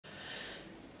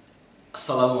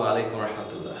আসসালামু আলাইকুম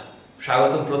রহমতুল্লাহ।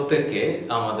 স্বাগতম প্রত্যেককে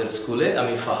আমাদের স্কুলে।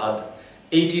 আমি ফাহাদ।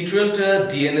 এই টিউটোরিয়ালটা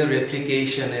ডিএনএ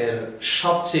রেপ্লিকেশনের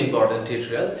সবচেয়ে ইম্পর্টেন্ট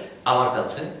টিউটোরিয়াল আমার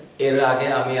কাছে। এর আগে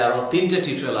আমি আরো 3টে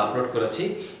টিউটোরিয়াল আপলোড করেছি।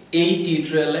 এই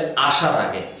টিউটোরিয়ালে আসার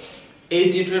আগে এই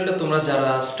টিউটোরিয়ালটা তোমরা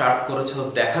যারা স্টার্ট করেছো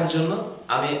দেখার জন্য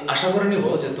আমি আশা করে নিব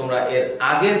যে তোমরা এর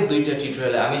আগের 2টা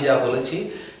টিউটোরিয়ালে আমি যা বলেছি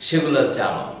সেগুলো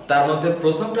জানো। তার মধ্যে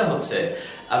প্রথমটা হচ্ছে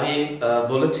আমি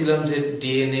বলেছিলাম যে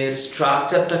ডিএনএ এর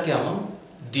স্ট্রাকচারটা কেমন,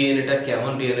 ডিএনএটা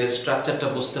কেমন, ডিএনএ এর স্ট্রাকচারটা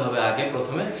বুঝতে হবে আগে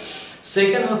প্রথমে।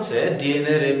 সেকেন্ড হচ্ছে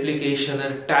ডিএনএ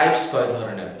রেপ্লিকেশনের টাইপস কয়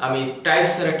ধরনের, আমি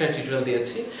টাইপসের একটা টিউটোরিয়াল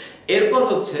দিয়েছি। এরপর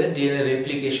হচ্ছে ডিএনএ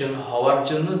রেপ্লিকেশন হওয়ার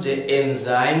জন্য যে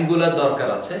এনজাইমগুলো দরকার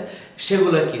আছে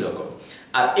সেগুলো কি রকম।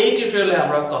 আর এই টিউটোরিয়ালে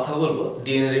আমরা কথা বলবো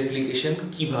ডিএনএ রেপ্লিকেশন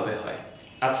কিভাবে হয়।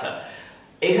 আচ্ছা,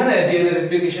 এখানে ডিএনএ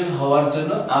রেপ্লিকেশন হওয়ার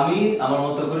জন্য আমি আমার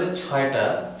মতো করে 6টা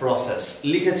প্রসেস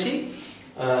লিখেছি।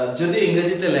 যদি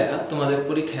ইংরেজিতে লেখা তোমাদের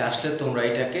পরীক্ষায় আসলে তোমরা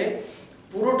এটাকে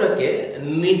পুরোটাকে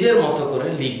নিজের মতো করে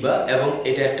লিখবা এবং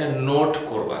এটা একটা নোট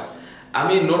করবা।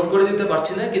 আমি নোট করে দিতে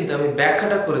পারছি না, কিন্তু আমি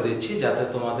ব্যাখ্যাটা করে দিচ্ছি যাতে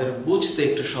তোমাদের বুঝতে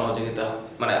একটু সহযোগিতা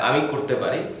আমি করতে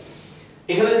পারি।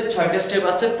 এখানে যে 6টা স্টেপ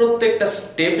আছে, প্রত্যেকটা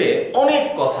স্টেপে অনেক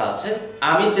কথা আছে।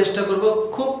 আমি চেষ্টা করব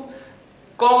খুব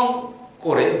কম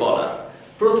করে বলার।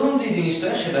 প্রথম যে জিনিসটা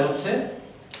সেটা হচ্ছে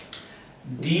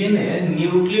ডিএনএ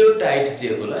নিউক্লিওটাইড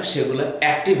যেগুলো সেগুলো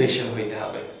অ্যাক্টিভেশন হইতে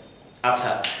হবে।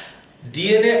 আচ্ছা,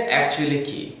 ডিএনএ অ্যাকচুয়ালি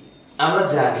কি? আমরা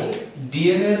জানি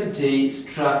ডিএনএ এর যে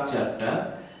স্ট্রাকচারটা,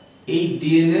 এই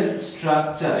ডিএনএ এর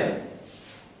স্ট্রাকচারে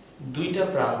 2টা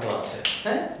প্রান্ত আছে।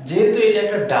 হ্যাঁ, যেহেতু এটা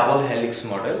একটা ডাবল হেলিক্স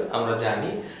মডেল আমরা জানি,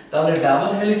 তাহলে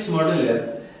ডাবল হেলিক্স মডেলের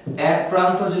এক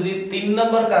প্রান্ত যদি 3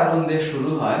 নম্বর কার্বন দিয়ে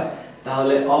শুরু হয়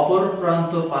তাহলে অপর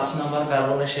প্রান্ত 5 নম্বর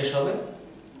কার্বনে শেষ হবে,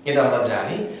 এটা আমরা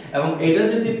জানি। এবং এটা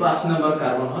যদি 5 নম্বর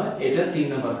কার্বন হয় এটা 3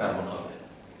 নম্বর কার্বন হবে।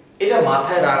 এটা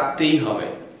মাথায় রাখতেই হবে,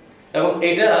 এবং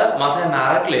এটা মাথায় না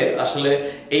রাখলে আসলে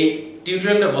এই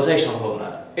টিউটোরিয়ালটা বোঝাই সম্ভব না।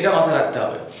 এটা মাথায় রাখতে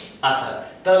হবে। আচ্ছা,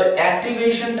 তাহলে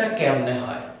অ্যাক্টিভেশনটা কেমনে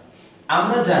হয়?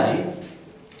 আমরা জানি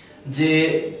যে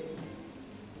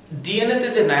ডিএনএ তে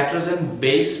যে নাইট্রোজেন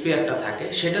বেস পেয়ারটা থাকে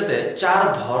সেটাতে 4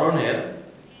 ধরনের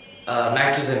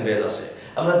নাইট্রোজেন বেস আছে।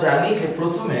 আমরা জানি যে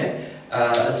প্রথমে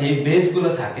যে বেসগুলো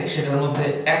থাকে সেটার মধ্যে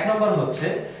 1 নম্বর হচ্ছে,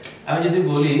 আমি যদি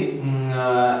বলি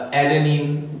অ্যাডেনিন,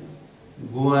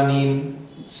 গুয়ানিন,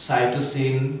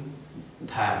 সাইটোসিন,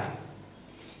 থায়ামিন,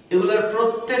 এগুলোর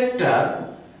প্রত্যেকটার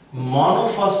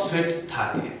মনোফসফেট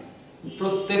থাকে।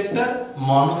 প্রত্যেকটা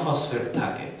মনোফসফেট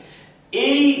থাকে।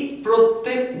 এই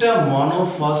প্রত্যেকটা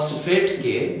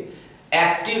মনোফসফেটকে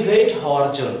অ্যাক্টিভেট হওয়ার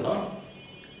জন্য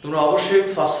তোমরা অবশ্যই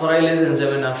ফসফোরাইলেজ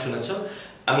এনজাইমের নাম শুনেছো।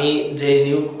 আমি যে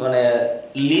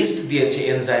লিস্ট দিয়েছি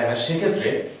এনজাইমের, সেক্ষেত্রে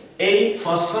এই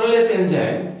ফসফোরাইলেজ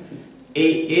এনজাইম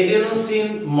এই adenosine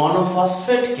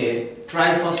মনোফসফেটকে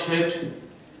triphosphate,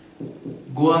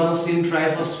 guanosine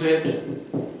triphosphate,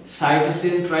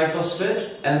 cytosine triphosphate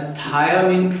and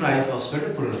thymine ট্রাইফসফেটে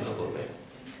পরিণত করবে।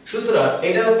 সুতরাং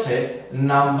এটা হচ্ছে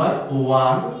নাম্বার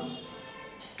 1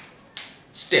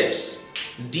 স্টেপস।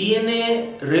 ডিএনএ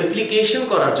রেপ্লিকেশন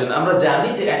করার জন্য আমরা জানি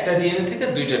যে একটা ডিএনএ থেকে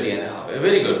 2টা ডিএনএ হবে।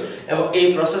 Very good. এবং এই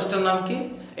প্রসেসটার নাম কি?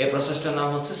 এই প্রসেসটার নাম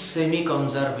হচ্ছে semi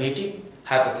conservative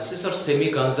hypothesis or semi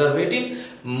conservative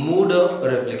mode of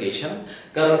replication.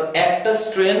 কারণ একটা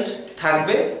স্ট্র্যান্ড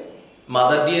থাকবে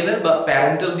মাদার ডিএনএ বা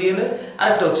প্যারেন্টাল ডিএনএ,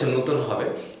 আরেকটা হচ্ছে নতুন হবে।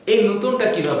 এই নতুনটা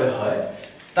কিভাবে হয়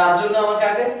তার জন্য আমাকে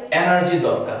আগে এনার্জি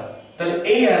দরকার। তাহলে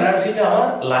এই এনার্জিটা আমার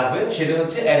লাগবে, সেটা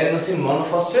হচ্ছে অ্যাডেনোসিন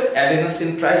মনোফসফেট, অ্যাডেনোসিন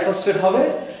ট্রাইফসফেট হবে,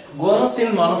 গুয়ানোসিন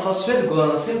মনোফসফেট,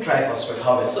 গুয়ানোসিন ট্রাইফসফেট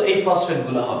হবে। সো এই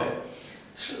ফসফেটগুলো হবে।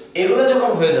 এগুলো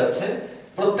যখন হয়ে যাচ্ছে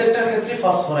প্রত্যেকটার ক্ষেত্রে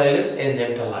ফসফোরাইলেজ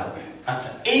এনজাইমটা লাগবে। আচ্ছা,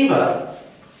 এইবার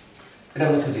এটা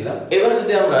মুছে দিলাম। এবার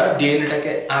যদি আমরা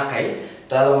ডিএনএটাকে আঁকাই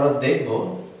তাহলে আমরা দেখব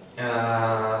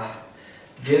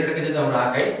ডিএনএটাকে যদি আমরা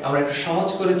আঁকাই, আমরা একটু সহজ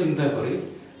করে চিন্তা করি।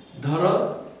 ধরো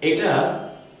এটা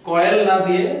কয়েল না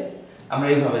দিয়ে আমরা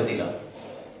এইভাবে দিলাম,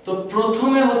 তো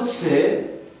প্রথমে হচ্ছে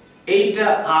এইটা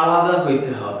আলাদা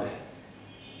হইতে হবে,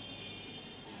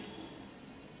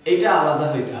 এটা আলাদা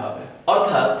হইতে হবে,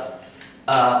 অর্থাৎ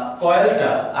কয়েলটা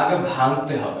আগে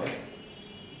ভাঙতে হবে।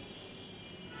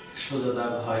 সোজা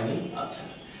দাগ হয়নি। আচ্ছা,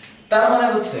 তার মানে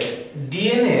হচ্ছে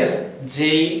ডিএনএ এর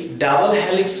যেই ডাবল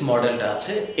হেলিক্স মডেলটা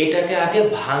আছে এটাকে আগে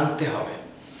ভাঙতে হবে।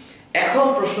 এখন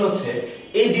প্রশ্ন হচ্ছে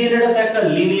এই ডিএনএটা তো একটা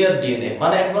লিনিয়ার ডিএনএ,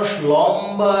 মানে একদম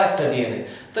লম্বা একটা ডিএনএ,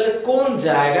 তাহলে কোন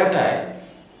জায়গাটায়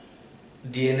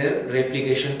ডিএনএ এর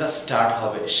রেপ্লিকেশনটা স্টার্ট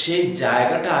হবে সেই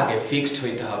জায়গাটা আগে ফিক্সড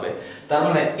হইতে হবে। তার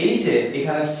মানে এই যে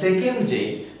এখানে সেকেন্ড যে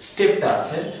স্টেপটা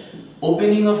আছে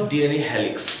ওপেনিং অফ ডিএনএ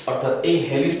হেলিক্স, অর্থাৎ এই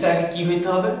হেলিক্সটা আগে কি হইতে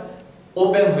হবে?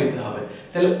 ওপেন হইতে হবে।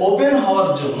 তাহলে ওপেন হওয়ার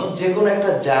জন্য যে কোনো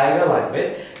একটা জায়গা লাগবে,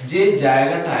 যে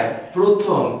জায়গাটায়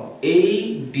প্রথম এই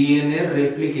ডিএনএ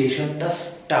রেপ্লিকেশনটা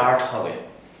স্টার্ট হবে।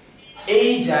 এই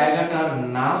জায়গাটার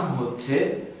নাম হচ্ছে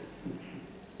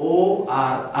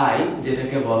ORI,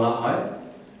 যেটাকে বলা হয়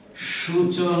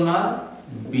সূচনা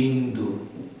বিন্দু।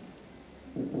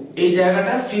 এই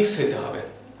জায়গাটা ফিক্স হইতে হবে।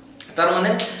 তার মানে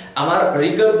আমার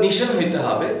রিকগনিশন হইতে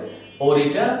হবে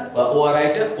ওরিটা বা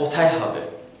ওআরআইটা কোথায় হবে।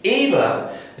 এইবার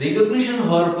রিকগনিশন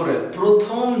হওয়ার পরে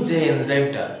প্রথম যে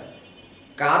এনজাইমটা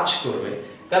কাজ করবে,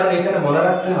 কারণ এখানে মনে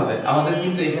রাখতে হবে আমাদের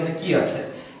কিন্তু এখানে কি আছে,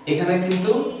 এখানে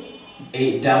কিন্তু এই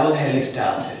ডাবল হেলিক্সটা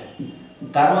আছে।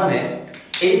 তার মানে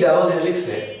এই ডাবল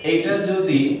হেলিক্সে এইটা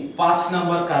যদি 5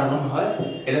 নাম্বার কার্বন হয়,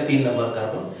 এটা 3 নাম্বার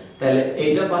কার্বন, তাহলে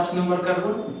এইটা 5 নাম্বার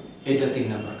কার্বন, এটা 3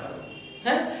 নাম্বার কার্বন।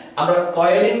 হ্যাঁ, আমরা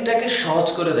কয়েলিংটাকে সহজ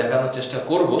করে দেখানোর চেষ্টা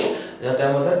করব যাতে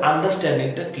আমাদের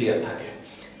আন্ডারস্ট্যান্ডিংটা ক্লিয়ার থাকে।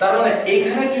 তার মানে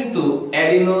এখানে কিন্তু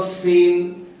adenosine,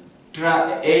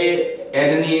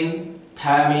 adenine,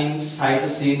 thymine,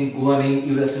 cytosine, guanine,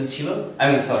 uracil ছিল,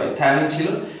 থায়ামিন ছিল।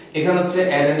 এখানে হচ্ছে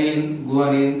অ্যাডেনিন,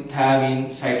 গুয়ানিন, থায়ামিন,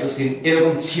 সাইটোসিন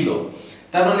এরকম ছিল।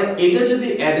 তার মানে এটা যদি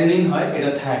অ্যাডেনিন হয়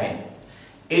এটা থায়ামিন,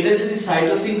 এটা যদি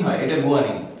সাইটোসিন হয় এটা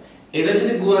গুয়ানিন, এটা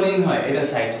যদি গুয়ানিন হয় এটা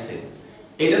সাইটোসিন,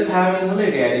 এটা থায়ামিন হলে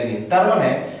এটা অ্যাডেনিন। তার মানে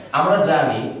আমরা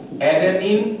জানি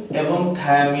অ্যাডেনিন এবং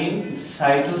থায়ামিন,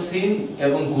 সাইটোসিন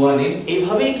এবং গুয়ানিন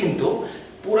এইভাবেই কিন্তু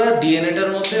পুরো ডিএনএটার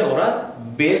মধ্যে ওরা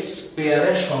বেস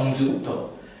পেয়ারে সংযুক্ত।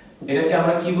 এটাকে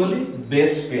আমরা কি বলি?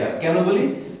 Base pair. কেন বলি?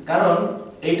 কারণ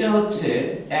এটা হচ্ছে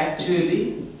অ্যাকচুয়ালি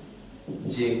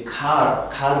যে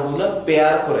ক্ষারগুলো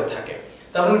পেয়ার করে থাকে।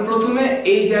 তার মানে প্রথমে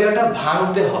এই জায়গাটা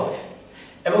ভাঙতে হবে,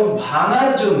 এবং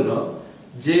ভাঙার জন্য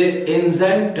যে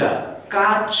এনজাইমটা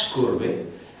কাজ করবে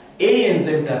এই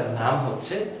এনজাইমটার নাম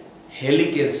হচ্ছে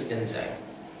হেলিকেজ এনজাইম।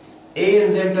 এই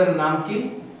এনজাইমটার নাম কি?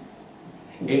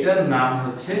 এটার নাম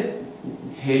হচ্ছে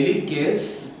হেলিকেজ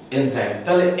এনজাইম।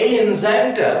 তাহলে এই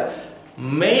এনজাইমটার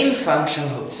মেইন ফাংশন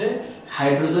হচ্ছে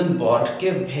হাইড্রোজেন বন্ডকে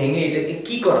ভেঙে এটাকে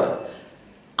কি করা?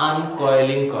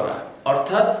 আনকয়েলিং করা,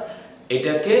 অর্থাৎ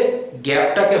এটাকে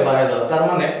গ্যাপটাকে বাড়িয়ে দেওয়া। তার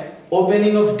মানে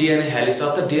ওপেনিং অফ ডিএনএ হেলিক্স,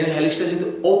 অর্থাৎ ডিএনএ হেলিক্সটা যদি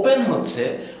ওপেন হচ্ছে,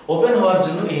 ওপেন হওয়ার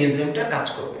জন্য এই এনজাইমটা কাজ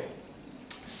করবে।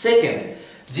 সেকেন্ড,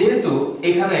 যেহেতু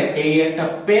এখানে এই একটা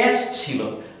প্যাচ ছিল,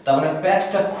 তার মানে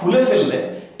প্যাচটা খুলে ফেললে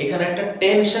এখানে একটা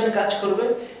টেনশন কাজ করবে।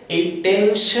 এই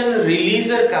টেনশন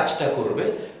রিলিজের কাজটা করবে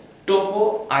টোপো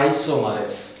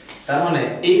আইসোমারেজ। তার মানে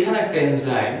এইখানে একটা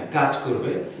এনজাইম কাজ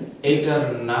করবে, এটার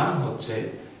নাম হচ্ছে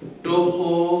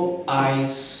টোপো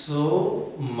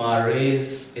আইসোমারেজ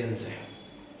এনজাইম।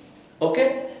 ওকে,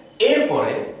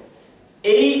 এরপরে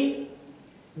এই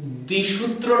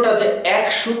দ্বিসূত্রটা যে এক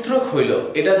সূত্রক হইল,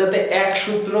 এটা যাতে এক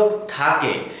সূত্রক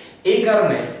থাকে এই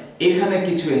কারণে এখানে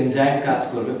কিছু এনজাইম কাজ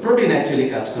করবে, প্রোটিন অ্যাকচুয়ালি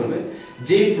কাজ করবে,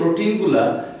 যে প্রোটিনগুলা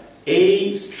এই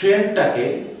স্ট্রেন্ডটাকে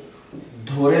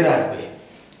ধরে রাখবে,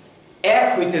 এক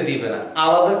হইতে দিবে না,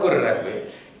 আলাদা করে রাখবে।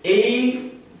 এই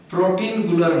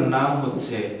প্রোটিনগুলোর নাম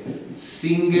হচ্ছে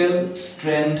single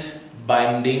strand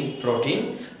binding protein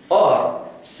or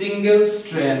single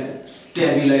strand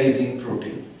stabilising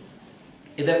protein.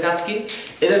 এদের কাজ কি?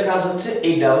 এদের কাজ হচ্ছে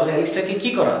এই ডাবল হেলিক্সটাকে কি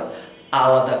করা?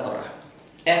 আলাদা করা।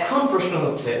 এখন প্রশ্ন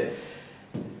হচ্ছে,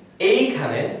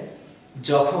 এইখানে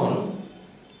যখন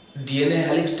ডিএনএ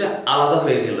হেলিক্সটা আলাদা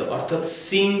হয়ে গেল, অর্থাৎ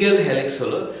সিঙ্গেল হেলিক্স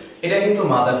হলো, এটা কিন্তু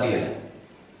মাদার ডিএনএ,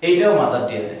 এইটাও মাদার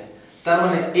ডিএনএ। তার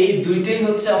মানে এই দুইটাই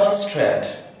হচ্ছে আমার স্ট্র্যান্ড।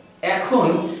 এখন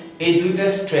এই দুইটা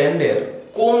স্ট্র্যান্ডের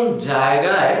কোন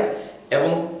জায়গায়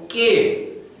এবং কে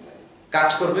কাজ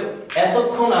করবে,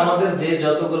 এতক্ষণ আমাদের যে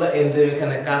যতগুলো এনজাইম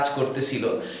এখানে কাজ করতেছিল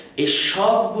এই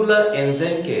সবগুলা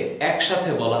এনজাইমকে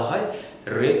একসাথে বলা হয়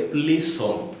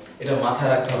রেপ্লিসোম। এটা মাথায়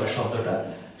রাখতে হবে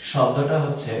শব্দটা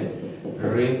হচ্ছে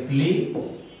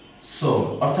রেপ্লিসোম,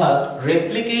 অর্থাৎ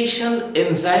রেপ্লিকেশন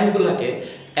এনজাইমগুলোকে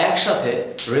একসাথে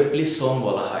রেপ্লিসোম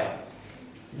বলা হয়।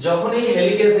 যখন এই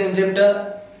হেলিকেজ এনজাইমটা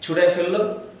ছুড়াই ফেললো,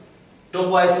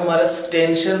 টোপো আইসোমারেজ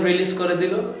টেনশন রিলিজ করে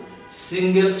দিল,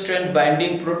 সিঙ্গেল স্ট্র্যান্ড বাইন্ডিং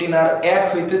প্রোটিন আর এক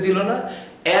হইতে দিল না,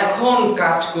 এখন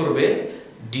কাজ করবে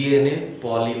ডিএনএ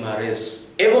পলিমারেজ,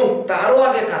 এবং তারও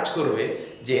আগে কাজ করবে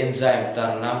যে এনজাইম,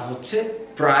 তার নাম হচ্ছে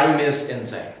প্রাইমেজ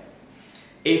এনজাইম।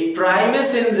 এই প্রাইমেজ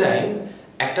এনজাইম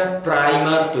একটা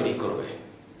প্রাইমার তৈরি করবে।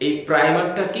 এই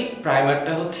প্রাইমারটা কি?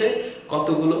 প্রাইমারটা হচ্ছে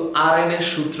কতগুলো আরএনএ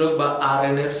সূত্রক বা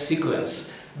আরএনএ এর সিকোয়েন্স।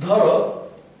 ধরো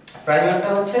প্রাইমারটা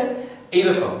হচ্ছে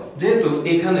এইরকম, যেহেতু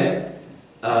এখানে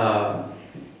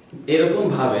এরকম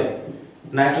ভাবে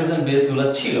নাইট্রোজেন বেসগুলো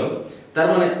ছিল, তার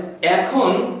মানে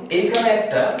এখন এইখানে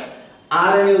একটা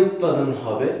আরএনএ উৎপাদন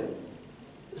হবে,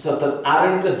 অর্থাৎ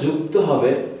আরএনএটা যুক্ত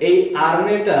হবে। এই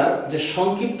আরএনএটার যে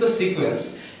সংক্ষিপ্ত সিকোয়েন্স,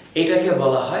 এটাকে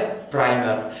বলা হয়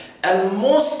প্রাইমার। অ্যান্ড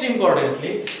মোস্ট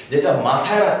ইম্পর্টেন্টলি যেটা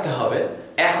মাথায় রাখতে হবে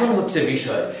এখন হচ্ছে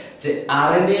বিষয় যে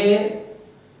আরএনএ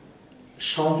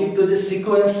সংক্ষিপ্ত যে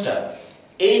সিকোয়েন্সটা,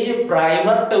 এই যে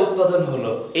প্রাইমারটা উৎপাদন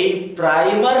হলো, এই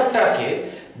প্রাইমারটাকে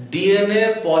ডিএনএ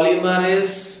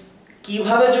পলিমারেজ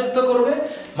কিভাবে যুক্ত করবে,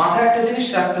 মাথায় একটা জিনিস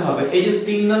রাখতে হবে। এই যে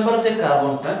 3 নাম্বার যে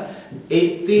কার্বনটা, এই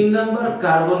 3 নাম্বার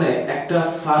কার্বনে একটা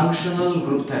ফাংশনাল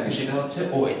গ্রুপ থাকে, সেটা হচ্ছে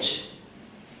OH।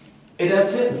 এটা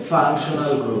হচ্ছে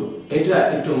ফাংশনাল গ্রুপ, এটা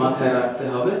একটু মাথায় রাখতে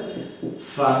হবে,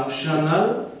 ফাংশনাল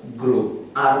গ্রুপ।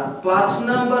 আর 5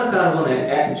 নাম্বার কার্বনে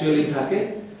অ্যাকচুয়ালি থাকে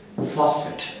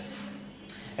ফসফেট,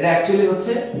 এটা অ্যাকচুয়ালি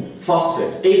হচ্ছে ফসফেট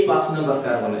এই 5 নাম্বার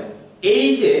কার্বনে। এই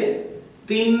যে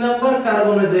 3 নাম্বার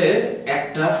কার্বনে যে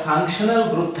একটা ফাংশনাল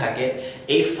গ্রুপ থাকে,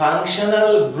 এই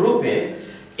ফাংশনাল গ্রুপে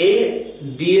এই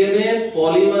ডিএনএ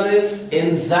পলিমারেজ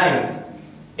এনজাইম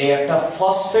এই একটা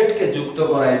ফসফেটকে যুক্ত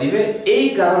করায় দিবে। এই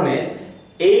কারণে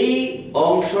এই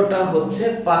অংশটা হচ্ছে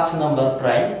 5 নাম্বার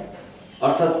প্রাইম,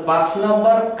 অর্থাৎ 5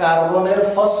 নাম্বার কার্বনের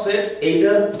ফসফেট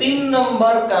এইটার 3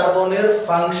 নাম্বার কার্বনের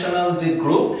ফাংশনাল যে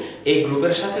গ্রুপ, এই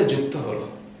গ্রুপের সাথে যুক্ত হলো।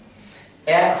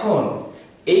 এখন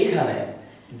এইখানে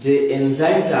যে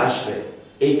এনজাইমটা আসবে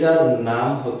এটার নাম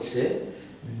হচ্ছে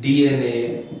ডিএনএ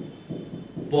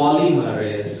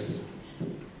পলিমারেজ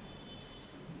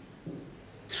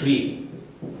 3।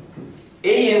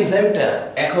 এই এনজাইমটা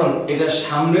এখন এটা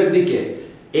সামনের দিকে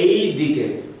এই দিকে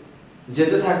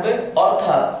যেতে থাকবে,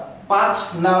 অর্থাৎ 5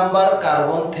 নাম্বার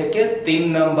কার্বন থেকে 3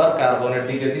 নাম্বার কার্বনের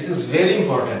দিকে। দিস ইজ ভেরি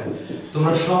ইম্পর্টেন্ট,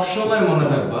 তোমরা সব সময় মনে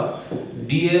রাখবা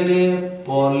ডিএনএ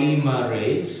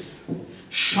পলিমারেজ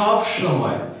সব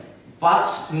সময় 5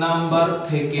 নাম্বার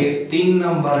থেকে 3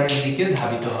 নাম্বারের দিকে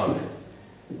ধাবিত হবে,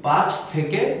 5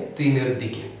 থেকে 3 এর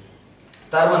দিকে।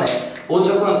 তার মানে ও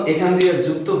যখন এখান দিয়ে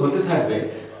যুক্ত হতে থাকবে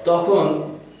তখন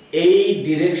এই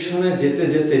ডিরেকশনে যেতে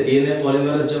যেতে ডিএনএ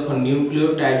পলিমারেজ যখন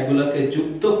নিউক্লিওটাইডগুলোকে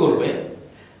যুক্ত করবে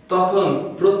তখন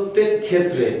প্রত্যেক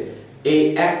ক্ষেত্রে এই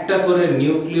একটা করে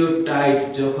নিউক্লিওটাইড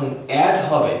যখন অ্যাড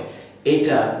হবে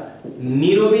এটা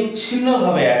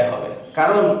নিরবিচ্ছিন্নভাবে অ্যাড হবে।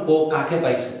 কারণ ও কাকে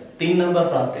পাইছে? 3 নাম্বার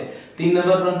প্রান্তে। 3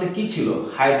 নাম্বার প্রান্তে কি ছিল?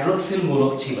 হাইড্রক্সিল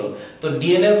মূলক ছিল। তো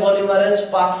ডিএনএ পলিমারেজ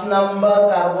 5 নাম্বার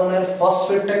কার্বনের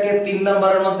ফসফেটটাকে 3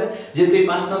 নাম্বারের মধ্যে, যেহেতু এই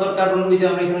 5 নাম্বার কার্বনগুলি যে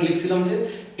আমরা এখানে লিখছিলাম যে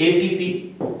এটিপি,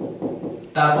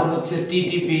 তারপর হচ্ছে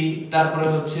টিটিপি, তারপরে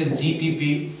হচ্ছে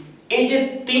জিটিপি, এই যে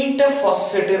 3টা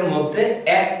ফসফেটের মধ্যে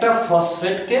একটা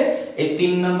ফসফেটকে এই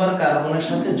 3 নাম্বার কার্বনের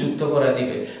সাথে যুক্ত করে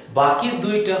দিবে। বাকি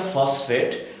 2টা ফসফেট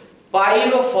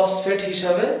পাইরোফসফেট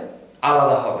হিসাবে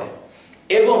আলাদা হবে,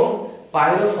 এবং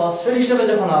পাইরোফসফেট হিসাবে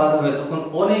যখন আলাদা হবে তখন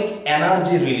অনেক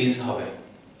এনার্জি রিলিজ হবে।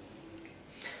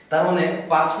 তার মানে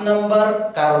 5 নাম্বার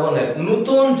কার্বনের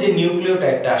নতুন যে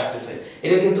নিউক্লিওটাইডটা আসতেছে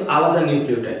এটা কিন্তু আলাদা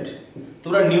নিউক্লিওটাইড।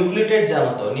 তোমরা নিউক্লিওটাইড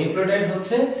জানো তো, নিউক্লিওটাইড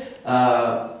হচ্ছে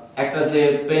একটা যে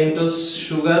পেন্টোজ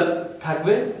সুগার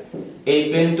থাকবে, এই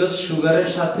পেন্টোজ সুগারের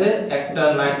সাথে একটা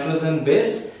নাইট্রোজেন বেস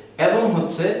এবং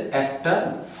হচ্ছে একটা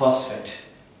ফসফেট,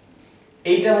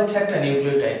 এইটা হচ্ছে একটা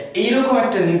নিউক্লিওটাইড। এইরকম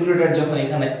একটা নিউক্লিওটাইড যখন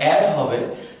এখানে অ্যাড হবে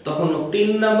তখন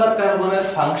 3 নাম্বার কার্বনের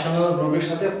ফাংশনাল গ্রুপের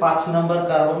সাথে 5 নাম্বার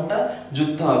কার্বনটা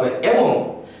যুক্ত হবে, এবং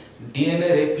ডিএনএ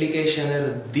রেপ্লিকেশনের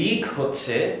দিক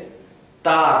হচ্ছে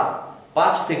তার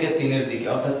 5 থেকে 3 এর দিকে,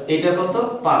 অর্থাৎ এটা কত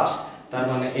 5, তার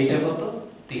মানে এটা কত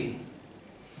 3।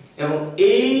 এবং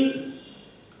এই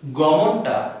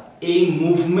গমনটা, এই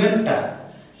মুভমেন্টটা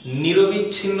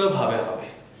নিরবিচ্ছিন্নভাবে হবে,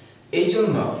 এই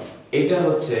জন্য এটা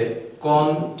হচ্ছে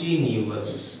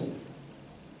কন্টিনিউয়াস।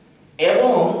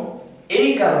 এবং এই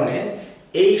কারণে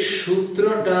এই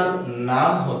সূত্রটার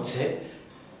নাম হচ্ছে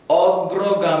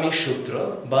অগ্রগামী সূত্র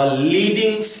বা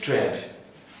লিডিং স্ট্র্যান্ড।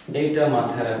 এইটা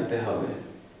মাথায় রাখতে হবে,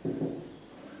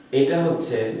 এটা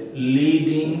হচ্ছে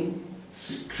লিডিং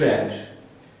স্ট্র্যান্ড।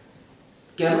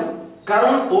 কেন?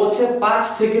 কারণ ও হচ্ছে 5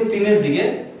 থেকে 3 এর দিকে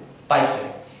পাইছে,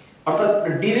 অর্থাৎ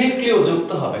ডিরেক্টলি ও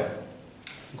যুক্ত হবে।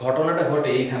 ঘটনাটা ঘটে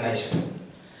এইখানে এসে,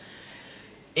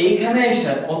 এইখানে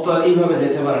এসে ও তো আর এইভাবে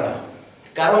যেতে পারে না।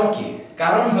 কারণ কি?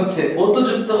 কারণ হচ্ছে ও তো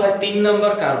যুক্ত হয় 3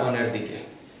 নাম্বার কার্বনের দিকে।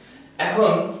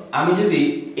 এখন আমি যদি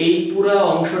এই পুরো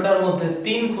অংশটার মধ্যে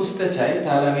 3 খুঁজতে চাই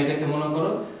তাহলে আমি এটাকে মনে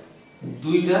করো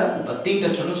 2টা বা 3টা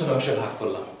ছোট ছোট অংশে ভাগ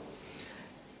করলাম।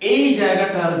 এই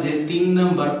জায়গাটার যে 3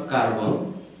 নাম্বার কার্বন,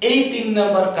 এই 3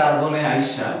 নাম্বার কার্বনে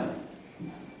আইসা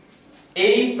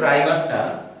এই প্রাইমারটা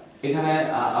এখানে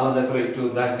আলাদা করে একটু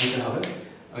দাগ দিতে হবে।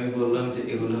 আমি বললাম যে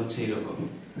এগুলো হচ্ছে এরকম।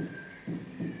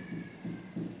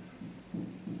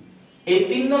 এই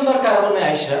 3 নাম্বার কার্বনে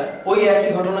আইসা ওই একই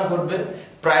ঘটনা ঘটবে,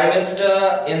 প্রাইমেসটা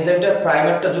এনজাইমটা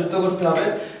প্রাইমারটা যুক্ত করতে হবে।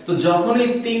 তো যখন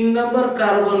এই 3 নাম্বার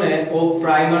কার্বনে ও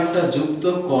প্রাইমারটা যুক্ত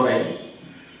করে,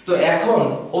 তো এখন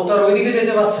ও তো আর ওইদিকে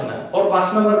যেতে পারছে না, ওর 5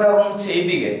 নাম্বার কার্বন হচ্ছে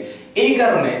এইদিকে। এই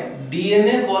কারণে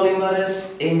ডিএনএ পলিমারেজ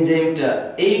এনজাইমটা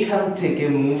এইখান থেকে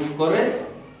মুভ করে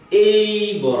এই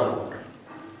বরাবর।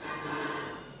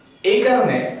 এই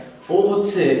কারণে ও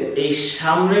হচ্ছে এই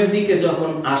সামনের দিকে যখন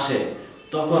আসে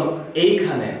তখন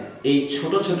এইখানে এই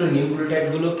ছোট ছোট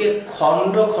নিউক্লিওটাইডগুলোকে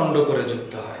খণ্ড খণ্ড করে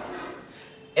যুক্ত হয়,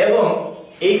 এবং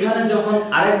এইখানে যখন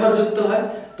আরেকবার যুক্ত হয়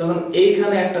তখন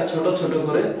এইখানে একটা ছোট ছোট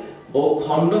করে ও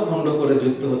খণ্ড খণ্ড করে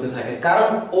যুক্ত হতে থাকে, কারণ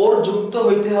ওর যুক্ত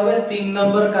হইতে হবে 3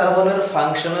 নম্বর কার্বনের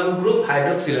ফাংশনাল গ্রুপ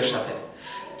হাইড্রোক্সিলের সাথে।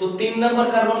 তো 3 নম্বর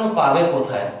কার্বন পাবে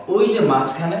কোথায়? ওই যে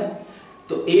মাঝখানে।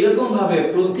 তো এরকম ভাবে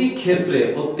প্রতি ক্ষেত্রে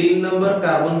ও 3 নম্বর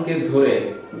কার্বনকে ধরে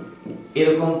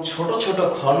এরকম ছোট ছোট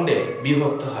খণ্ডে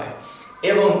বিভক্ত হয়,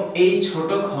 এবং এই ছোট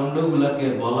খণ্ডগুলোকে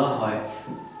বলা হয়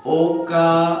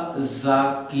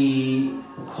ওকাজাকি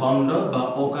খণ্ড বা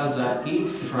ওকাজাকি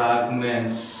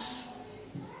ফ্র্যাগমেন্টস।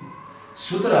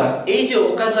 সুতরাং এই যে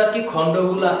ওকাজাকি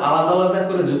খণ্ডগুলো আলাদা আলাদা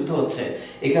করে যুক্ত হচ্ছে,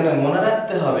 এখানে মনে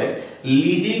রাখতে হবে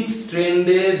লিডিং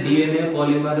স্ট্র্যান্ডে ডিএনএ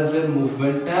পলিমারেজের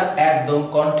মুভমেন্টটা একদম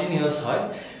কন্টিনিউয়াস হয়,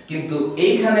 কিন্তু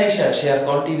এইখানে এসে সে আর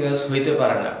কন্টিনিউয়াস হইতে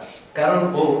পারে না, কারণ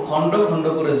ও খণ্ড খণ্ড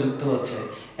করে যুক্ত হচ্ছে,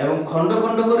 এবং খণ্ড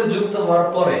খণ্ড করে যুক্ত হওয়ার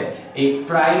পরে এই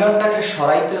প্রাইমারটাকে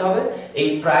সরাইতে হবে। এই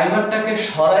প্রাইমারটাকে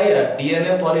সরাইয়া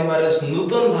ডিএনএ পলিমারেজ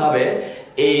নতুন ভাবে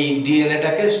এই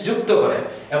ডিএনএটাকে যুক্ত করে,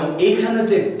 এবং এইখানে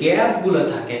যে গ্যাপগুলো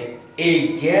থাকে এই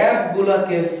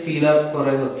গ্যাপগুলোকে ফিল আপ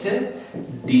করে হচ্ছে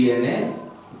ডিএনএ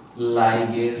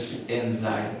লাইগেজ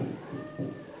এনজাইম।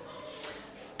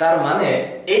 তার মানে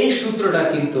এই সূত্রটা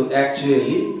কিন্তু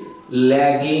অ্যাকচুয়ালি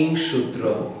ল্যাগিং সূত্র,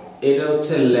 এটা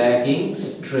হচ্ছে ল্যাগিং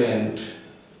স্ট্র্যান্ড।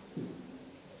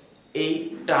 এই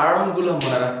টার্মগুলো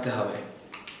মনে রাখতে হবে।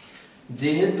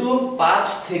 যেহেতু 5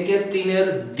 থেকে 3 এর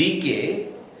দিকে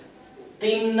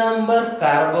 3 নাম্বার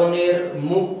কার্বনের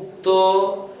মুক্ত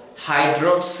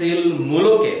হাইড্রক্সিল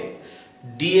মূলকে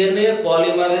ডিএনএ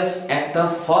পলিমারেজ একটা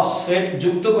ফসফেট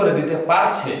যুক্ত করে দিতে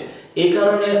পারছে, এই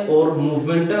কারণে ওর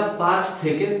মুভমেন্টটা 5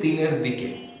 থেকে 3 এর দিকে।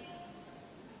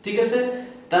 ঠিক আছে,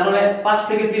 তার মানে 5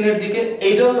 থেকে 3 এর দিকে,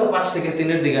 এইটাও তো 5 থেকে 3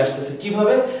 এর দিকে আসতেছে।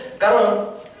 কিভাবে? কারণ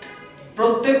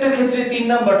প্রত্যেকটা ক্ষেত্রে 3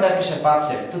 নাম্বারটাকে সে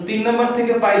পাচ্ছে, তো 3 নাম্বার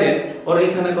থেকে পাইলে ওর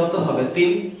এখানে কত হবে?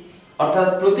 3, অর্থাৎ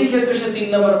প্রতি ক্ষেত্রে সে 3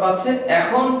 নাম্বার পাচ্ছে।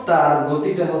 এখন তার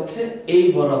গতিটা হচ্ছে এই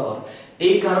বরাবর।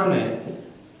 এই কারণে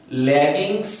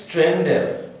ল্যাগিং স্ট্র্যান্ডের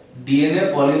ডিএনএ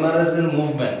পলিমারেজের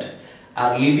মুভমেন্ট আর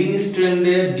লিডিং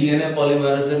স্ট্র্যান্ডের ডিএনএ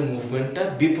পলিমারেজের মুভমেন্টটা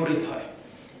বিপরীত হয়,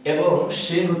 এবং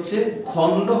সে হচ্ছে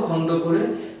খণ্ড খণ্ড করে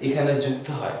এখানে যুক্ত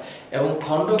হয়, এবং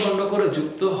খণ্ড খণ্ড করে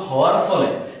যুক্ত হওয়ার ফলে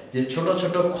যে ছোট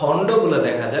ছোট খণ্ডগুলো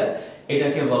দেখা যায়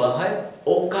এটাকে বলা হয়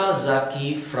ওকাজাকি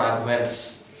ফ্র্যাগমেন্টস।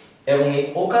 এবং এই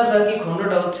ওকাজাকি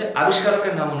খণ্ডটা হচ্ছে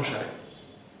আবিষ্কারকের নাম অনুসারে।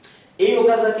 এই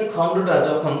ওকাজাকি খণ্ডটা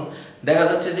যখন দেখা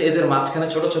যাচ্ছে যে এদের মাঝখানে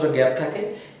ছোট ছোট গ্যাপ থাকে,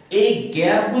 এই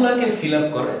গ্যাপগুলোকে ফিল আপ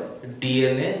করে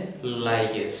ডিএনএ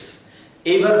লাইগেজ।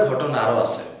 এইবার ঘটনা আরো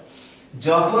আছে।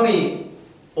 যখনই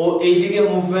ও এইদিকে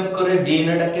মুভমেন্ট করে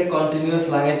ডিএনএটাকে কন্টিনিউয়াস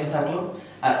লাগাইতে থাকলো,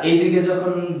 আর এইদিকে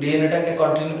যখন ডিএনএটাকে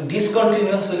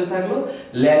ডিসকন্টিনিউয়াস হতে থাকলো,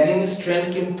 ল্যাগিং স্ট্র্যান্ড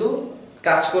কিন্তু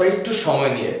কাজ করে একটু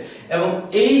সময় নিয়ে, এবং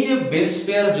এই যে বেস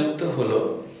পেয়ার যুক্ত হলো,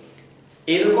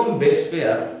 এরকম বেস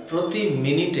পেয়ার প্রতি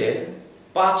মিনিটে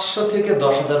 500 থেকে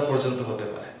 10,000 পর্যন্ত হতে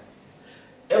পারে।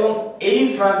 এবং এই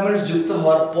ফ্র্যাগমেন্টস যুক্ত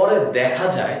হওয়ার পরে দেখা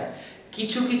যায়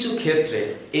কিছু কিছু ক্ষেত্রে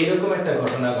এরকম একটা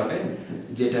ঘটনা ঘটে,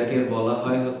 যেটাকে বলা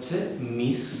হয় হচ্ছে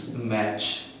মিসম্যাচ।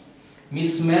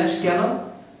 মিসম্যাচ কেন?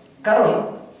 কারণ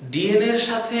ডিএনএ এর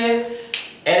সাথে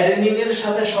অ্যাডেনিনের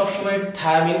সাথে সবসময়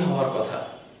থায়ামিন হওয়ার কথা,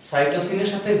 সাইটোসিনের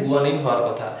সাথে গুয়ানিন হওয়ার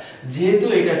কথা। যেহেতু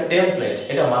এটা টেমপ্লেট,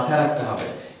 এটা মাথায় রাখতে হবে,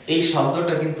 এই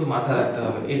শব্দটা কিন্তু মাথায় রাখতে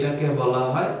হবে। এটাকে বলা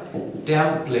হয়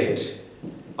টেমপ্লেট,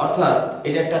 অর্থাৎ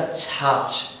এটা একটা ছাঁচ।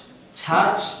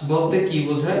 ছাঁচ বলতে কি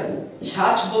বোঝায়?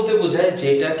 ছাঁচ বলতে বোঝায়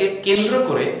যেটাকে কেন্দ্র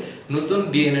করে নতুন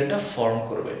ডিএনএটা ফর্ম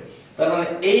করবে। তার মানে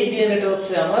এই ডিএনএটা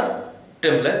হচ্ছে আমার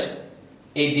টেমপ্লেট,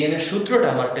 এই ডিএনএ সূত্রটা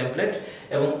আমার টেমপ্লেট,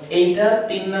 এবং এইটা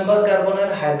 3 নাম্বার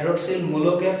কার্বনের হাইড্রোক্সিল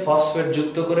মূলকে ফসফেট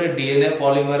যুক্ত করে ডিএনএ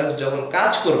পলিমারেজ যখন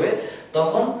কাজ করবে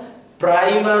তখন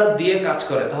প্রাইমার দিয়ে কাজ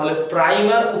করে। তাহলে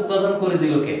প্রাইমার উৎপাদন করে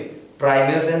দিল কে?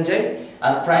 Primase enzyme.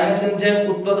 আর প্রাইমেজ এনজাইম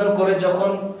উৎপাদন করে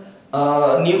যখন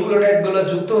নিউক্লিওটাইড গুলো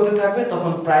যুক্ত হতে থাকবে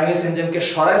তখন প্রাইমেজ এনজাইমকে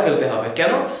সরায় ফেলতে হবে।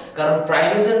 কেন? কারণ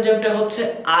প্রাইমেজ এনজাইমটা হচ্ছে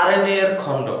আরএনএ এর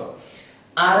খণ্ড।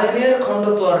 আরএনএ এর খণ্ড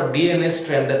তো আর ডিএনএ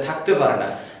স্ট্র্যান্ডে থাকতে পারে না,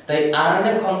 তাই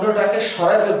আরএনএ খণ্ডটাকে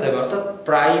সরায় ফেলতে হবে, অর্থাৎ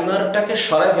প্রাইমারটাকে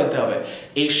সরায় ফেলতে হবে।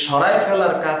 এই সরায়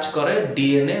ফেলার কাজ করে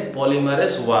ডিএনএ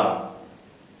পলিমারেজ 1।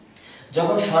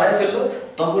 যখন সরায় ফেললো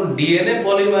তখন ডিএনএ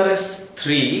পলিমারেজ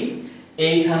 3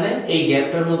 এইখানে এই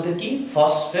গ্যাপটার মধ্যে কি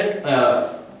ফসফেট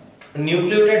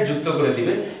নিউক্লিওটাইড যুক্ত করে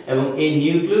দিবে, এবং এই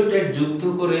নিউক্লিওটাইড যুক্ত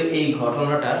করে এই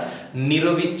ঘটনাটা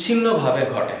নিরবিচ্ছিন্নভাবে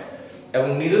ঘটে। এবং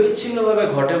নিরবিচ্ছিন্নভাবে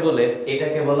ঘটে বলে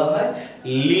এটাকে বলা হয়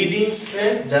লিডিং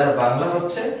স্ট্র্যান্ড, যার বাংলা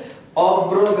হচ্ছে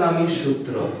অগ্রগামী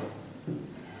সূত্র।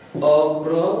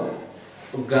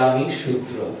 অগ্রগামী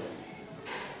সূত্র।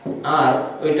 আর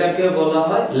ওইটাকে বলা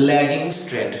হয় ল্যাগিং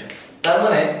স্ট্র্যান্ড। তার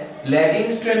মানে ল্যাগিং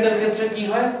স্ট্র্যান্ডের ক্ষেত্রে কি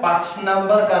হয়, 5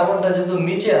 নাম্বার কার্বনটা যেহেতু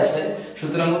নিচে আছে,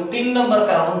 সুতরাং 3 নাম্বার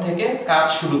কার্বন থেকে কাজ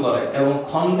শুরু করে এবং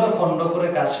খন্ড খন্ড করে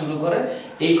কাজ শুরু করে।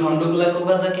 এই খন্ডগুলোকে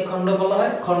ওকাজাকি খন্ড বলা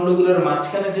হয়। খন্ডগুলোর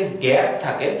মাঝখানে যে গ্যাপ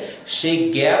থাকে সেই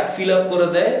গ্যাপ ফিল আপ করে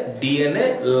দেয় ডিএনএ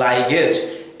লাইগেজ,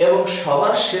 এবং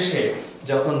সবার শেষে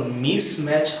যখন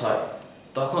মিসম্যাচ হয়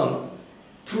তখন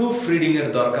প্রুফ রিডিং এর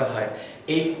দরকার হয়।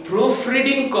 এই প্রুফ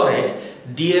রিডিং করে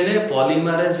ডিএনএ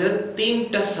পলিমারেজের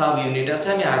 3টা সাব ইউনিট আছে।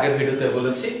 আমি আগের ভিডিওতে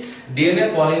বলেছি ডিএনএ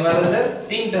পলিমারেজের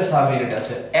 3টা সাব ইউনিট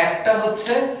আছে। একটা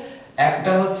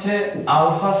হচ্ছে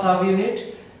আলফা সাব ইউনিট,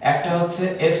 একটা হচ্ছে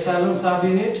এপসাইলন সাব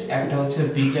ইউনিট, একটা হচ্ছে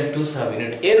বিটা 2 সাব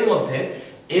ইউনিট। এর মধ্যে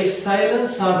এপসাইলন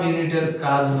সাব ইউনিটের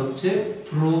কাজ হচ্ছে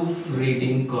প্রুফ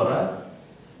রিডিং করা।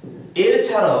 এর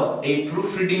ছাড়াও এই প্রুফ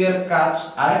রিডিং এর কাজ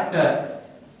আরেকটা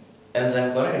এনজাইম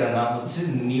করে, এটার নাম হচ্ছে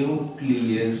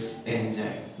নিউক্লিয়েজ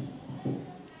এনজাইম।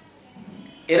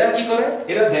 এরা কি করে,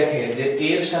 এরা দেখে যে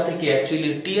এর সাথে কি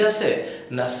অ্যাকচুয়ালি টি আছে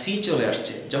না সি চলে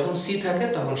আসছে। যখন সি থাকে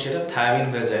তখন সেটা থায়ামিন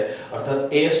হয়ে যায়, অর্থাৎ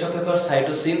এর সাথে তো আর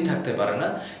সাইটোসিন থাকতে পারে না,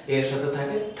 এর সাথে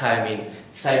থাকে থায়ামিন,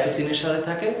 সাইটোসিনের সাথে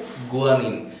থাকে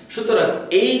গুয়ানিন। সুতরাং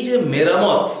এই যে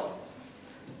মেরামত,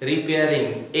 রিপেয়ারিং,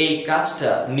 এই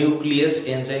কাজটা নিউক্লিয়াস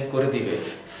এনজাইম করে দিবে।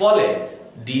 ফলে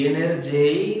ডিএনএ এর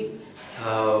যেই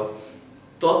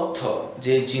তথ্য,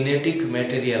 যে জেনেটিক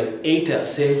ম্যাটেরিয়াল, এইটা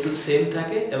সেম টু সেম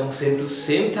থাকে এবং সেম টু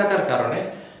সেম থাকার কারণে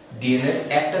ডিএনএ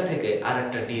একটা থেকে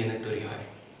আরেকটা ডিএনএ তৈরি হয়।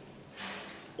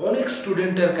 অনেক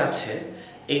স্টুডেন্টের কাছে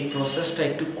এই প্রসেসটা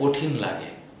একটু কঠিন লাগে,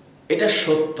 এটা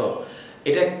সত্য।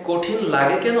 এটা কঠিন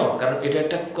লাগে কেন, কারণ এটা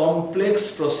একটা কমপ্লেক্স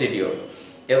প্রসিডিওর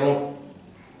এবং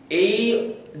এই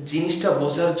জিনিসটা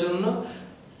বোঝার জন্য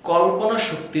কল্পনা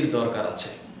শক্তির দরকার আছে।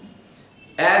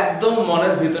 একদম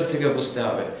মনের ভিতর থেকে বুঝতে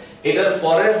হবে। এটার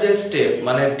পরের যে স্টেপ,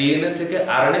 মানে ডিএনএ থেকে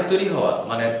আরএনএ তৈরি হওয়া,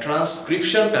 মানে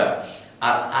ট্রান্সক্রিপশনটা,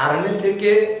 আর আরএনএ থেকে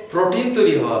প্রোটিন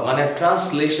তৈরি হওয়া, মানে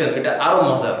ট্রান্সলেশন, এটা আরো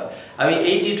মজার। আমি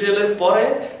এই টিউটোরিয়ালের পরে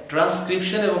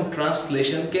ট্রান্সক্রিপশন এবং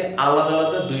ট্রান্সলেশনকে আলাদা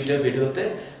আলাদা 2টা ভিডিওতে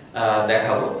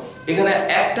দেখাবো। এখানে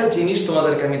একটা জিনিস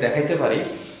তোমাদেরকে আমি দেখাইতে পারি,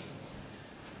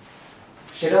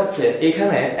 সেটা হচ্ছে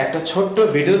এখানে একটা ছোট্ট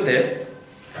ভিডিওতে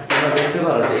তোমরা দেখতে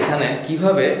পারো যে এখানে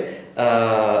কিভাবে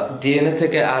ডিএনএ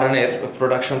থেকে আরএনএ এর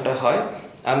প্রোডাকশনটা হয়।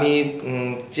 আমি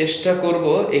চেষ্টা করব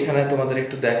এখানে তোমাদের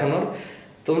একটু দেখানোর।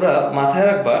 তোমরা মাথায়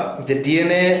রাখবা যে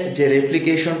ডিএনএ যে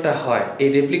রেপ্লিকেশনটা হয়, এই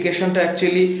রেপ্লিকেশনটা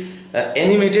অ্যাকচুয়ালি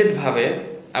অ্যানিমেটেড ভাবে,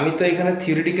 আমি তো এখানে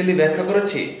থিওরিটিক্যালি ব্যাখ্যা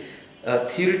করেছি,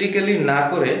 থিওরিটিক্যালি না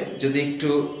করে যদি একটু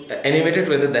অ্যানিমেটেড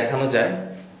ওয়েতে দেখানো যায়,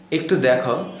 একটু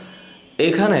দেখো।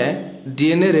 এখানে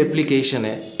ডিএনএ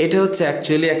রেপ্লিকেশনে এটা হচ্ছে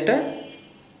অ্যাকচুয়ালি একটা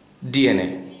ডিএনএ,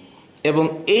 এবং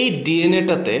এই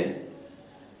ডিএনএটাতে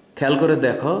খেয়াল করে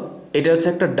দেখো, এটা হচ্ছে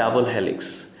একটা ডাবল হেলিক্স।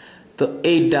 তো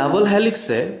এই ডাবল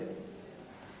হেলিক্সে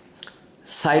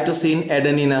সাইটোসিন,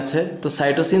 অ্যাডেনিন আছে। তো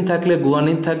সাইটোসিন থাকলে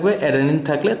গুয়ানিন থাকবে, অ্যাডেনিন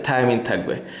থাকলে থায়ামিন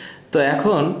থাকবে। তো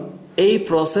এখন এই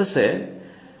প্রসেসে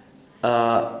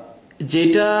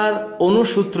যেটার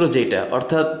অনুসূত্র যেটা,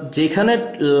 অর্থাৎ যেখানে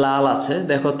লাল আছে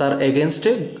দেখো তার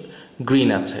এগেনস্টে গ্রিন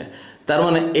আছে, তার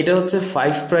মানে এটা হচ্ছে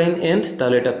 5 প্রাইম এন্ড,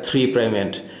 তাহলে এটা 3 প্রাইম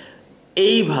এন্ড।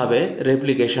 এইভাবে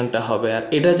রেপ্লিকেশনটা হবে। আর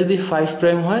এটা যদি 5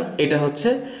 প্রাইম হয়, এটা হচ্ছে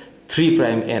 3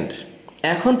 প্রাইম এন্ড।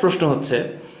 এখন প্রশ্ন হচ্ছে,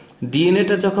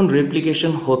 ডিএনএটা যখন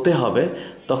রেপ্লিকেশন হতে হবে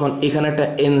তখন এখানে একটা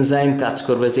এনজাইম কাজ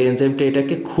করবে, যে এনজাইমটা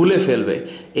এটাকে খুলে ফেলবে।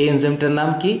 এই এনজাইমটার নাম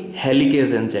কি, হেলিকেজ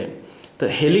এনজাইম। তো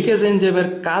হেলিকেজ এনজাইমের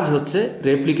কাজ হচ্ছে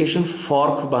রেপ্লিকেশন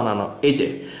ফর্ক বানানো। এই যে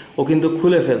ও কিন্তু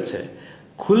খুলে ফেলছে,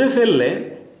 খুলে ফেললে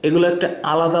এগুলো একটা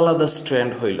আলাদা আলাদা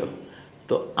স্ট্র্যান্ড হইল।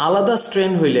 তো আলাদা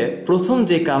স্ট্র্যান্ড হইলে প্রথম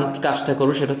যে কাজটা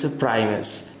করবে সেটা হচ্ছে প্রাইমেজ।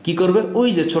 কি করবে, ওই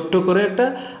যে ছোট্ট করে একটা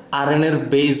আরএনএ এর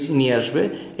বেজ নিয়ে আসবে,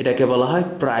 এটাকে বলা হয়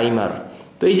প্রাইমার।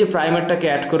 তো এই যে প্রাইমারটাকে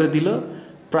অ্যাড করে দিল,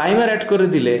 প্রাইমার অ্যাড করে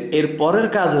দিলে এর পরের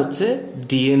কাজ হচ্ছে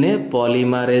ডিএনএ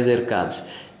পলিমারেজের কাজ।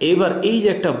 এইবার এই যে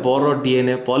একটা বড়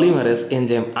ডিএনএ পলিমারেজ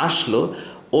এনজাইম আসলো,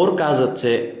 ওর কাজ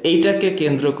হচ্ছে এইটাকে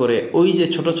কেন্দ্র করে ওই যে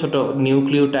ছোট ছোট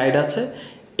নিউক্লিওটাইড আছে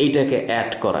এইটাকে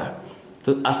অ্যাড করা। তো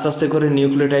আস্তে আস্তে করে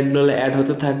নিউক্লিওটাইডগুলো অ্যাড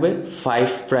হতে থাকবে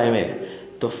 5 প্রাইমে।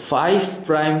 তো 5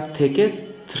 প্রাইম থেকে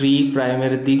 3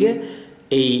 প্রাইমের দিকে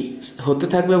এই হতে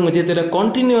থাকবে, এবং যেহেতু এটা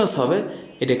কন্টিনিউয়াস হবে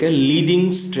এটাকে লিডিং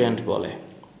স্ট্র্যান্ড বলে।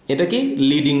 এটা কি,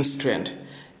 লিডিং স্ট্র্যান্ড।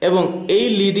 এবং এই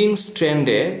লিডিং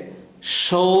স্ট্র্যান্ডে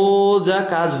সোজা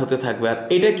কাজ হতে থাকবে। আর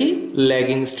এটা কি,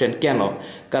 ল্যাগিং স্ট্র্যান্ড। কেন,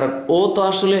 কারণ ও তো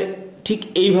আসলে ঠিক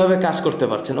এইভাবে কাজ করতে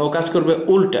পারছে না, ও কাজ করবে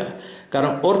উল্টা,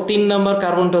 কারণ ওর 3 নাম্বার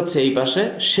কার্বনটা হচ্ছে এই পাশে,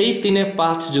 সেই 3-এ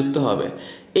 5 যুক্ত হবে।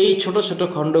 এই ছোট ছোট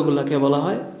খণ্ডগুলোকে বলা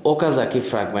হয় ওকাজাকি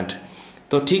ফ্র্যাগমেন্ট।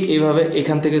 তো ঠিক এইভাবে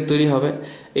এখান থেকে তৈরি হবে।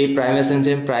 এই প্রাইমেস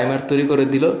এনজাইম প্রাইমার তৈরি করে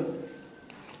দিল,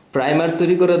 প্রাইমার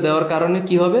তৈরি করে দেওয়ার কারণে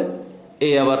কি হবে,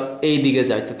 এই আবার এই দিকে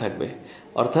যাইতে থাকবে,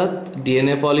 অর্থাৎ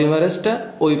ডিএনএ পলিমারেজটা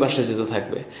ওই পাশে যেতে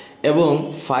থাকবে এবং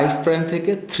 5 প্রাইম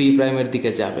থেকে 3 প্রাইমের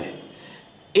দিকে যাবে।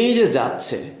 এই যে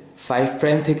যাচ্ছে 5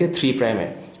 প্রাইম থেকে 3 প্রাইমে,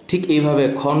 ঠিক এইভাবে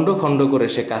খণ্ড খণ্ড করে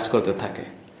সে কাজ করতে থাকে।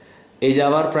 এই যে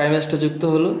আবার প্রাইমেসটা যুক্ত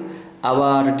হলো,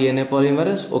 আবার ডিএনএ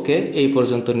পলিমারেজ ওকে এই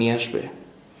পর্যন্ত নিয়ে আসবে।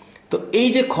 তো এই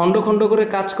যে খণ্ড খণ্ড করে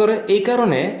কাজ করে, এই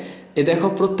কারণে এ দেখো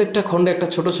প্রত্যেকটা খণ্ডে একটা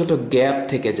ছোট ছোট গ্যাপ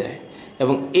থেকে যায়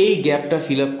এবং এই গ্যাপটা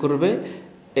ফিল আপ করবে।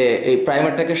 এই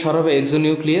প্রাইমারটাকে সরাবে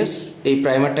এক্সোনিউক্লিয়াস, এই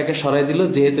প্রাইমারটাকে সরাই দিল,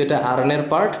 যেহেতু এটা আরএনএর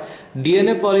পার্ট,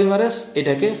 ডিএনএ পলিমারেজ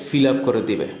এটাকে ফিল আপ করে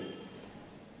দিবে।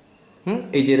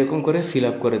 এই যে এরকম করে ফিল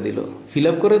আপ করে দিল। ফিল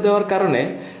আপ করে দেওয়ার কারণে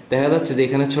দেখা যাচ্ছে যে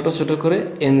এখানে ছোট ছোট করে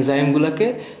এনজাইমগুলোকে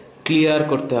ক্লিয়ার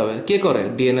করতে হবে। কে করে?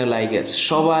 ডিএনএ লাইগেজ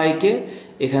সবাইকে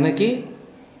এখানে কি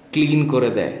ক্লিন করে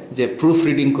দেয়, যে প্রুফ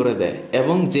রিডিং করে দেয়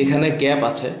এবং যেখানে গ্যাপ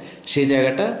আছে সেই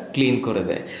জায়গাটা ক্লিন করে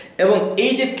দেয়। এবং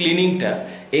এই যে ক্লিনিংটা,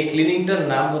 এই ক্লিনিংটার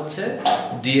নাম হচ্ছে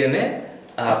ডিএনএ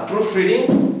প্রুফ রিডিং।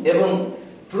 এবং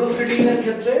প্রুফ রিডিং এর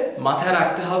ক্ষেত্রে মাথায়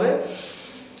রাখতে হবে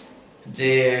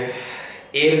যে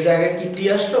এর জায়গায় কি টি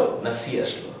আসলো না সি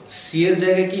আসলো, সি এর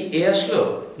জায়গায় কি এ আসলো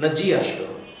না জি আসলো।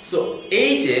 সো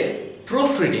এই যে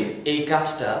প্রুফ রিডিং, এই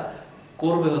কাজটা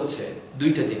করবে হচ্ছে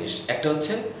দুইটা জিনিস, একটা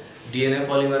হচ্ছে ডিএনএ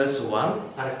পলিমারেজ 1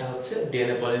 আর একটা হচ্ছে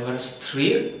ডিএনএ পলিমারেজ 3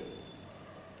 এর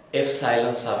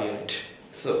এপসাইলন সাবইউনিট।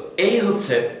 সো এই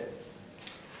হচ্ছে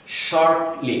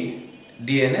শর্টলি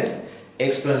ডিএনএ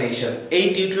এক্সপ্লেনেশন। এই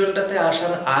টিউটোরিয়ালটাতে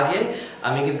আসার আগে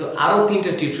আমি কিন্তু আরো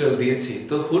 3টা টিউটোরিয়াল দিয়েছি।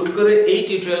 তো হুট করে এই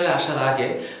টিউটোরিয়ালে আসার আগে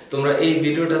তোমরা এই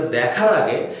ভিডিওটা দেখার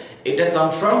আগে এটা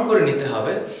কনফার্ম করে নিতে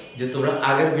হবে যে তোমরা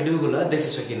আগের ভিডিওগুলো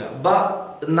দেখেছো কিনা, বা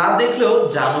না দেখলেও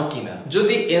জানো কিনা।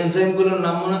 যদি এনজাইমগুলোর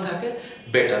নাম মনে থাকে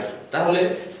বেটার। তাহলে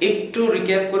একটু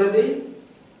রিক্যাপ করে দেই।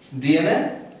 ডিএনএ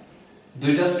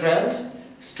দুইটা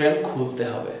স্ট্র্যান্ড খুলতে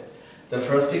হবে। তো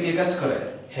ফার্স্টে কি কাজ করে?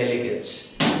 হেলিকেজ।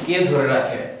 কে ধরে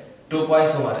রাখে?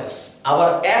 টোপোআইসোমারেজ। আবার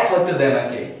এক হতে দেয় না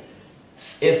কে?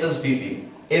 এসএসবিপি।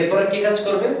 এরপরে কি কাজ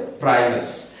করবে? প্রাইমেস।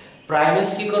 প্রাইমেস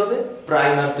কি করবে?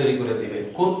 প্রাইমার তৈরি করে দিবে।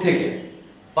 কোথা থেকে?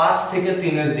 5 থেকে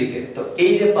 3 এর দিকে। তো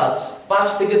এই যে 5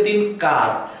 থেকে 3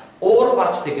 কার? ওর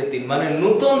 5 থেকে 3, মানে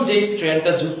নতুন যে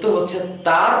স্ট্র্যান্ডটা যুক্ত হচ্ছে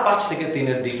তার 5 থেকে 3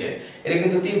 এর দিকে। এটা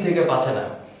কিন্তু 3 থেকে 5 না,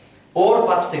 ওর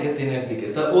 5 থেকে 3 এর দিকে।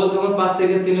 তো ও যখন 5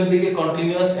 থেকে 3 এর দিকে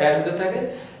কন্টিনিউয়াস অ্যাড হতে থাকে,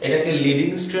 এটাকে লিডিং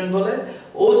স্ট্র্যান্ড বলে।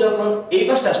 ও যখন এই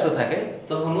পাশে আসতে থাকে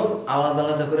তখন ওর আলাদা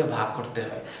আলাদা করে ভাগ করতে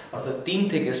হয়, অর্থাৎ 3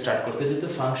 থেকে স্টার্ট করতে, যেহেতু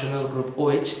ফাংশনাল গ্রুপ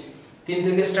OH 3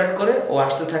 থেকে স্টার্ট করে ও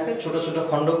আসতে থাকে ছোট ছোট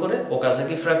খণ্ড করে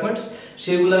ওকাজাকি ফ্র্যাগমেন্টস।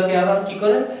 সেগুলোকে আবার কি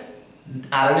করে?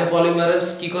 আরএনএ পলিমারেজ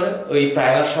কি করে? ওই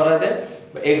প্রাইমার সরায় দেয়,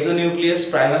 এক্সোনিউক্লিয়াস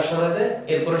প্রাইমার সরায় দেয়।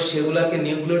 এরপরে সেগুলোকে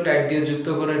নিউক্লিওটাইড দিয়ে যুক্ত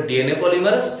করে ডিএনএ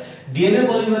পলিমারেজ। ডিএনএ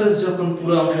পলিমারেজ যখন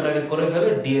পুরো অংশটাকে করে ফেলে,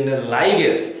 ডিএনএ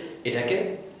লাইগেজ এটাকে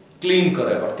ক্লিন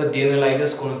করে, অর্থাৎ ডিএনএ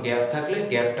লাইগেজ কোনো গ্যাপ থাকলে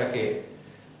গ্যাপটাকে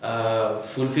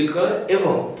ফুলফিল করে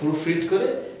এবং প্রুফ রিড করে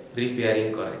রিপেয়ারিং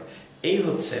করে। এই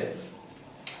হচ্ছে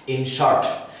in short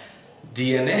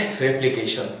DNA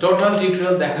replication. Total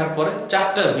tutorial দেখার পরে,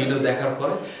 4টা ভিডিও দেখার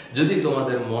পরে যদি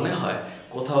তোমাদের মনে হয়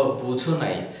কোথাও বুঝো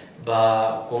নাই বা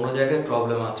কোনো জায়গায়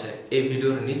প্রবলেম আছে, এই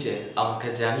ভিডিওর নিচে আমাকে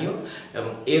জানিও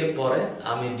এবং এরপরে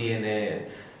আমি ডিএনএ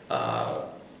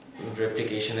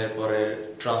রেপ্লিকেশনের পরের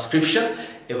ট্রান্সক্রিপশন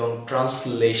এবং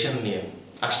ট্রান্সলেশন নিয়ে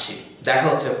আসছি। দেখা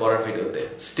হচ্ছে পরের ভিডিওতে।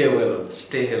 Stay well,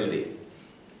 stay healthy.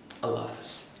 আল্লাহ হাফেজ।